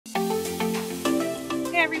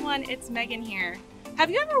everyone, it's Megan here. Have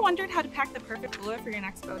you ever wondered how to pack the perfect cooler for your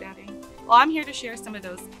next boat outing? Well, I'm here to share some of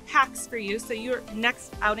those hacks for you so your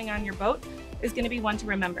next outing on your boat is going to be one to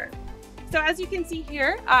remember. So as you can see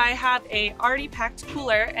here, I have a already packed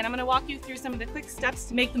cooler, and I'm going to walk you through some of the quick steps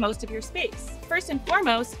to make the most of your space. First and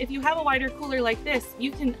foremost, if you have a wider cooler like this,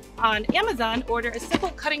 you can on Amazon order a simple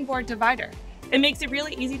cutting board divider. It makes it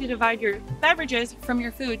really easy to divide your beverages from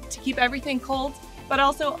your food to keep everything cold, but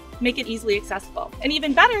also make it easily accessible. And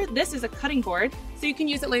even better, this is a cutting board, so you can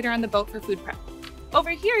use it later on the boat for food prep.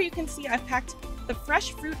 Over here, you can see I've packed the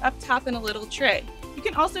fresh fruit up top in a little tray. You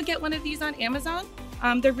can also get one of these on Amazon.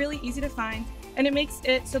 They're really easy to find, and it makes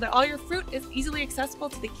it so that all your fruit is easily accessible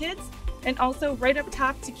to the kids and also right up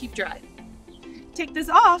top to keep dry. Take this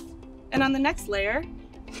off, and on the next layer,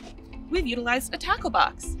 we've utilized a tackle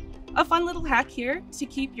box. A fun little hack here to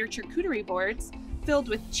keep your charcuterie boards filled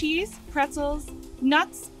with cheese, pretzels,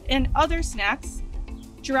 nuts, and other snacks,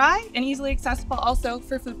 dry and easily accessible also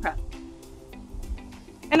for food prep.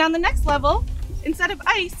 And on the next level, instead of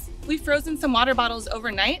ice, we've frozen some water bottles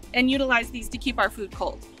overnight and utilized these to keep our food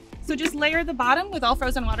cold. So just layer the bottom with all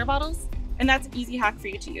frozen water bottles, and that's an easy hack for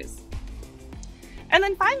you to use. And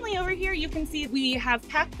then finally over here, you can see we have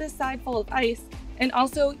packed this side full of ice and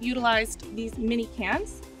also utilized these mini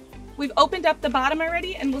cans. We've opened up the bottom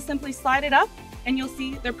already, and we'll simply slide it up, and you'll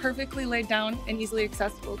see they're perfectly laid down and easily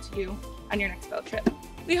accessible to you on your next boat trip.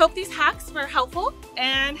 We hope these hacks were helpful,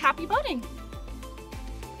 and happy boating!